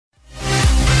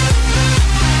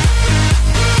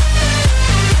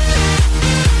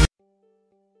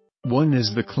One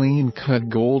is the clean-cut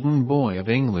golden boy of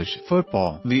English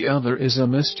football, the other is a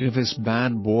mischievous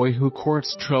bad boy who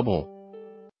courts trouble.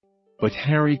 But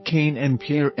Harry Kane and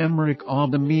Pierre-Emerick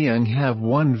Aubameyang have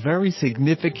one very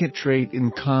significant trait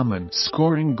in common: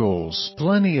 scoring goals,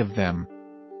 plenty of them.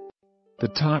 The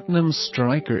Tottenham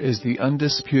striker is the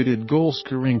undisputed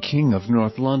goal-scoring king of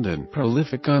North London,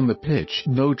 prolific on the pitch,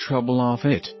 no trouble off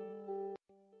it.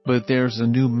 But there's a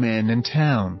new man in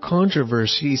town.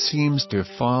 Controversy seems to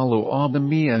follow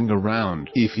Aubameyang around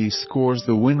if he scores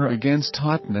the winner against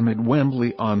Tottenham at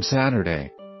Wembley on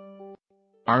Saturday.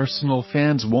 Arsenal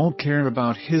fans won't care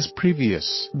about his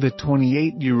previous. The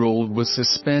 28-year-old was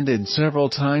suspended several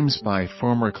times by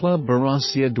former club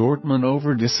Borussia Dortmund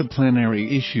over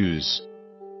disciplinary issues.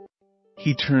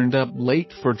 He turned up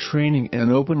late for training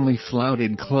and openly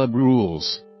flouted club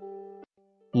rules.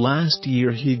 Last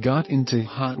year he got into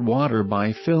hot water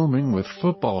by filming with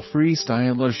football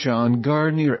freestyler Sean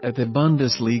Gardner at the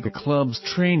Bundesliga club's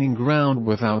training ground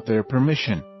without their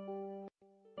permission.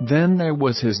 Then there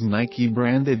was his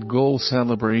Nike-branded goal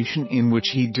celebration in which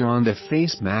he donned a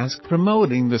face mask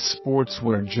promoting the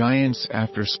sportswear giants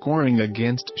after scoring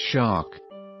against Schalke.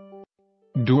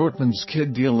 Dortmund's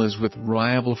kid deal is with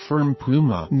rival firm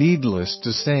Puma. Needless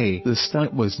to say, the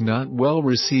stunt was not well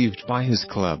received by his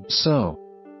club. So,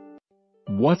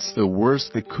 what's the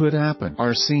worst that could happen?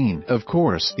 Arsene. Of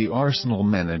course, the Arsenal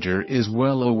manager is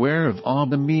well aware of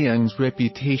Aubameyang's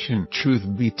reputation. Truth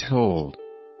be told,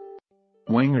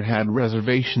 Wenger had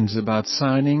reservations about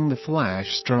signing the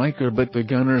flash striker, but the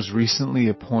Gunners recently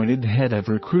appointed head of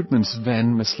recruitment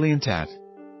Sven Mislintat,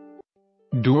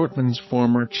 Dortmund's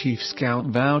former chief scout,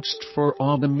 vouched for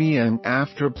Aubameyang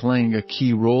after playing a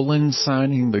key role in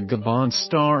signing the Gabon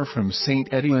star from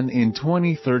Saint Etienne in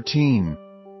 2013.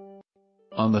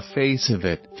 On the face of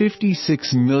it,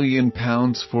 £56 million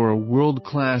for a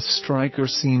world-class striker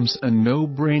seems a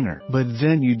no-brainer. But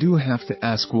then you do have to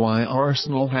ask why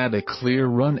Arsenal had a clear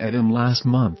run at him last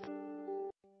month.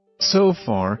 So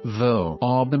far, though,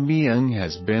 Aubameyang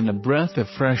has been a breath of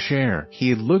fresh air.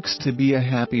 He looks to be a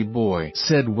happy boy,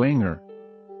 said Wenger.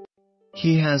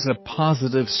 He has a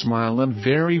positive smile and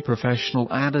very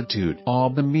professional attitude.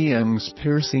 Aubameyang's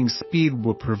piercing speed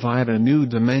will provide a new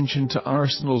dimension to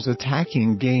Arsenal's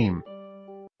attacking game,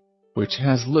 which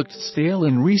has looked stale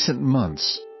in recent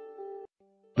months.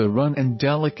 The run and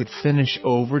delicate finish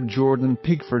over Jordan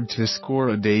Pickford to score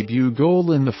a debut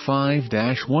goal in the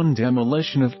 5-1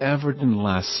 demolition of Everton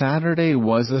last Saturday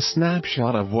was a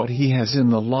snapshot of what he has in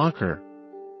the locker.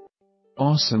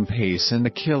 Awesome pace and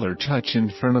a killer touch in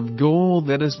front of goal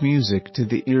that is music to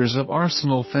the ears of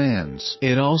Arsenal fans.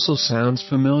 It also sounds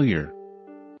familiar.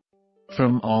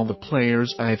 From all the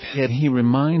players I've had, he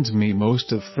reminds me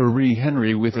most of Thierry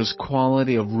Henry with his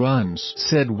quality of runs,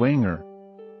 said Wenger.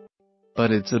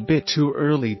 But it's a bit too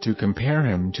early to compare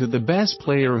him to the best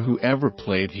player who ever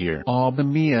played here.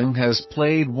 Aubameyang has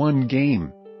played one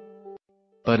game,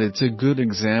 but it's a good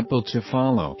example to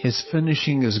follow. His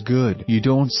finishing is good. You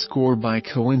don't score by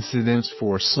coincidence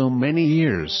for so many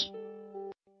years.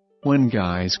 When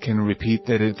guys can repeat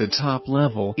that at the top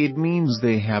level, it means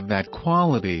they have that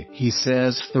quality. He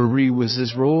says Thierry was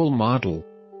his role model.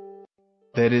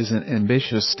 That is an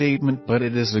ambitious statement, but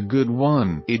it is a good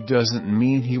one. It doesn't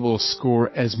mean he will score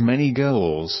as many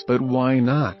goals, but why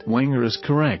not? Wenger is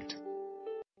correct.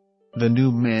 The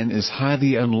new man is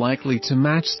highly unlikely to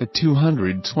match the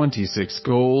 226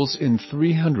 goals in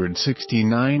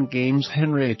 369 games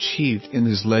Henry achieved in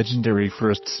his legendary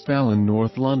first spell in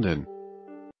North London.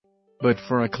 But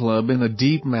for a club in a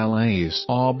deep malaise,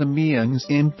 Aubameyang's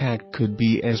impact could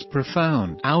be as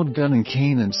profound. Outgunning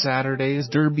Kane in Saturday's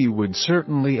derby would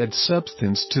certainly add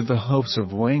substance to the hopes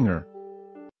of Wenger.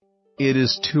 It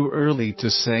is too early to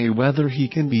say whether he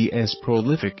can be as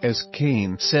prolific as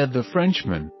Kane, said the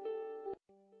Frenchman.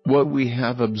 What we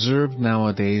have observed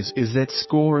nowadays is that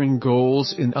scoring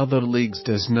goals in other leagues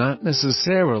does not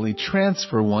necessarily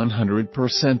transfer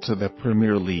 100% to the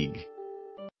Premier League.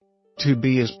 To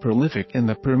be as prolific in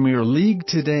the Premier League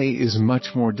today is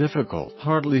much more difficult.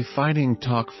 Hardly fighting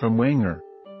talk from Wenger.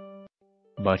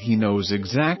 But he knows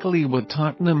exactly what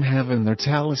Tottenham have in their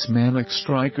talismanic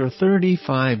striker.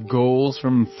 35 goals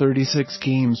from 36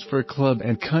 games for club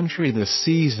and country this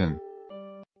season.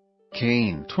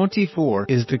 Kane, 24,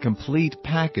 is the complete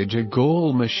package, a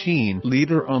goal machine,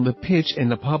 leader on the pitch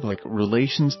and a public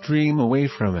relations dream away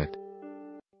from it.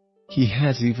 He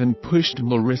has even pushed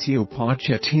Mauricio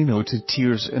Pochettino to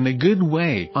tears in a good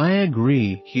way. I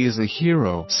agree, he is a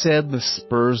hero, said the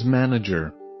Spurs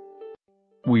manager.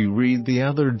 We read the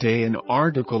other day an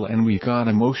article and we got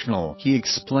emotional. He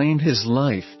explained his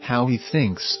life, how he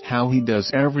thinks, how he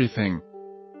does everything.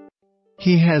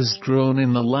 He has grown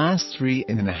in the last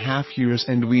 3.5 years,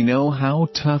 and we know how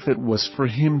tough it was for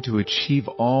him to achieve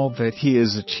all that he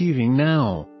is achieving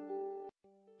now.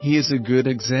 He is a good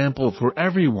example for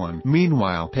everyone.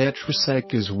 Meanwhile,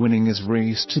 Petr is winning his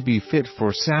race to be fit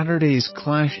for Saturday's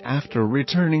clash after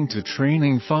returning to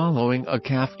training following a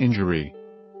calf injury.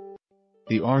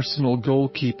 The Arsenal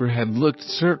goalkeeper had looked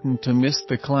certain to miss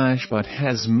the clash but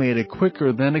has made a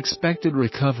quicker than expected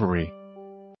recovery.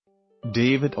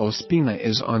 David Ospina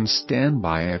is on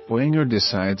standby if Wenger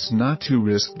decides not to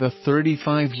risk the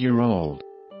 35-year-old.